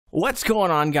What's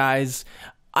going on, guys?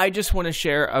 I just want to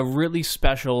share a really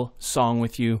special song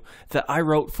with you that I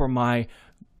wrote for my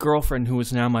girlfriend, who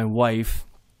is now my wife,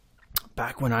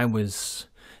 back when I was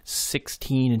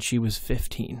 16 and she was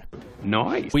 15.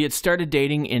 Nice. We had started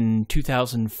dating in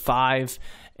 2005,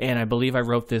 and I believe I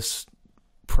wrote this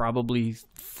probably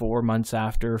 5 months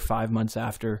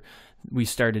after we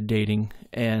started dating,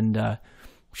 and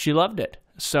she loved it.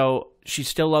 So she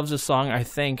still loves the song, I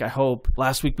hope.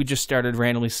 Last week we just started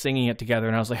randomly singing it together,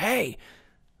 and I was like, hey,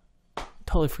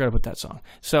 totally forgot about that song.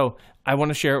 So I want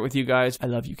to share it with you guys. I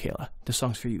love you, Kayla. This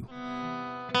song's for you.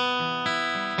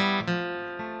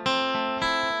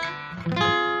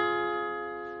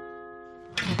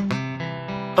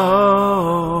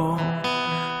 Oh,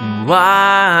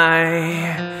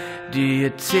 why do you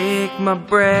take my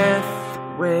breath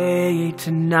away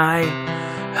tonight?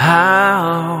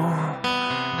 How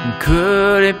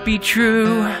could it be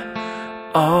true?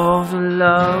 All the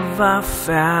love I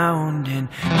found in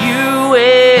you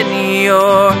when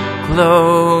you're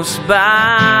close by,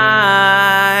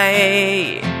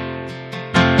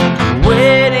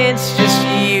 when it's just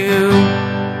you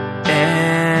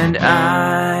and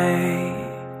I,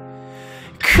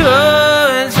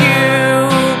 'cause you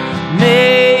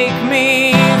make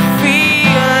me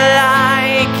feel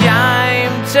like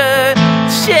I'm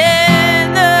touching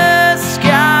the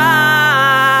sky.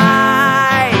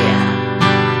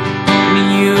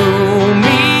 You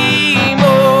mean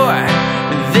more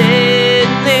than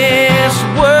this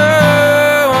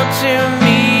world to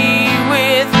me.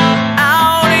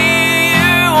 Without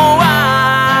you,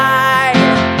 I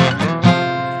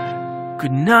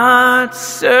could not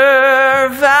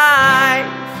survive.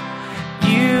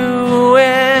 You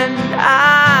and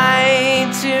I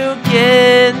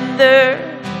together.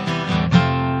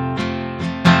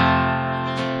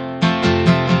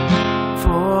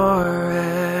 Forever.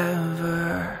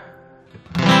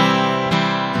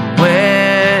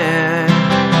 When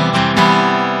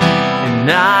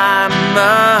I'm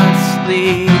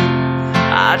asleep,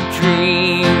 I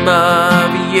dream of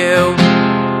you.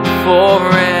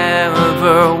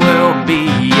 Forever will be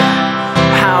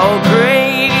how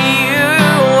great you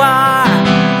are.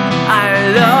 I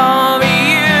love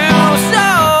you so.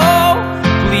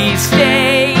 Please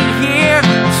stay here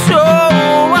so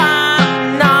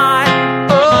I'm not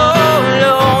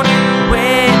alone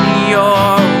when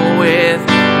you're with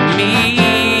me.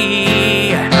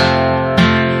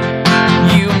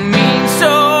 You mean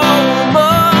so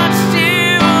much to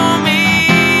me,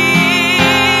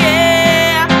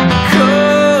 yeah,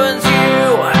 'cause you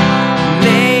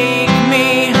make me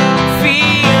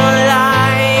feel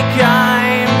like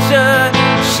I'm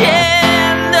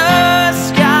touching the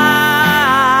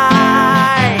sky.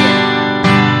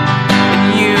 And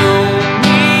you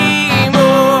mean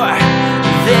more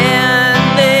than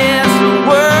this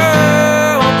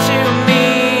world to me.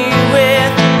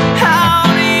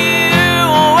 Without you,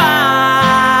 I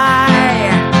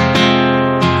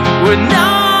would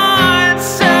not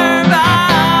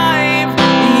survive.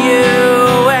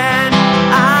 You and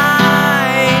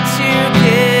I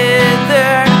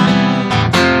together.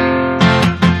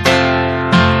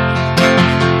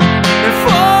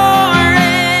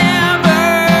 Forever,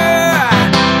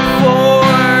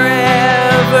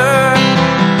 forever,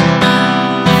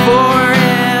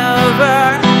 forever,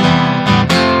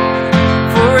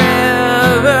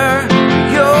 forever.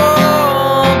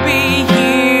 You'll be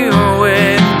here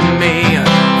with me.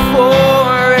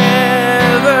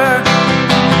 Forever,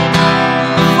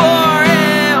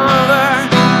 forever,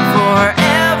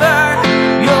 forever.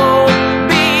 You'll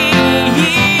be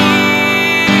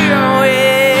here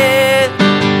with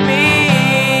me.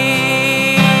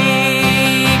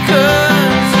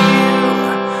 'Cause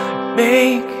you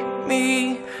make me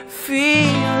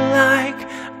feel like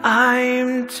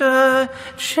I'm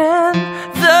touching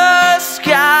the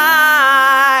sky.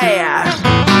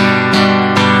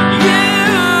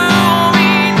 You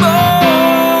mean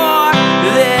more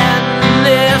than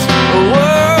this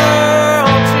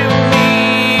world to me.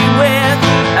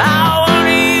 Without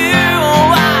you,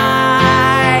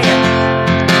 I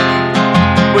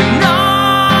would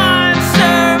not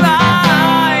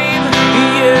survive.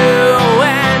 You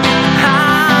and I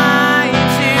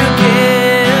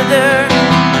together.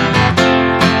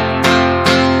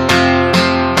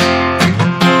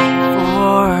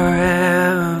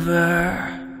 Forever.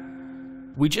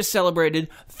 We just celebrated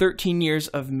 13 years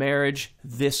of marriage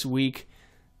this week.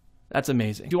 That's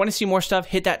amazing. If you want to see more stuff,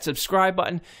 hit that subscribe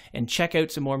button and check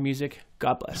out some more music.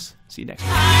 God bless. See you next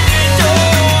time.